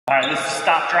All right, this is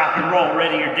stop, drop, and roll.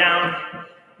 Ready, you're down.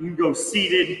 You can go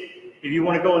seated. If you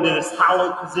want to go into this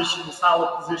hollow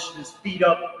position is feet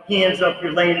up, hands up,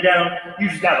 you're laying down. You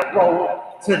just got to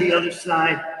roll to the other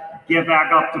side, get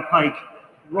back up to pike,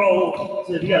 roll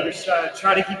to the other side.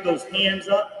 Try to keep those hands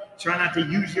up. Try not to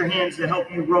use your hands to help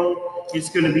you roll. It's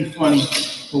going to be funny,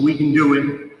 but we can do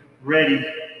it. Ready,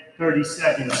 30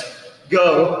 seconds.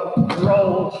 Go,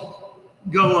 roll,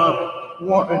 go up.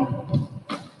 1,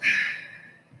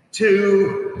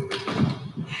 2,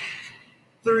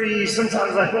 3.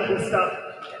 Sometimes I think of stuff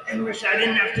and wish I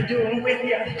didn't have to do them with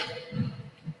you.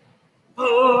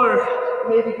 4,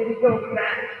 maybe get it going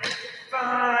back.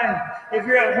 5, if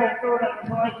you're at home, throw it on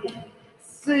your blanket.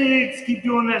 6, keep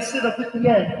doing that sit up at the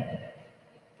end.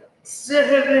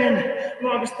 7,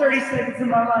 longest 30 seconds in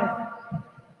my life.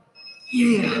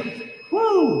 Yeah,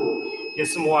 woo. Get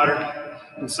some water.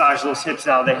 Massage those hips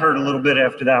out. They hurt a little bit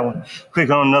after that one. Click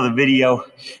on another video.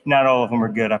 Not all of them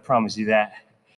are good, I promise you that.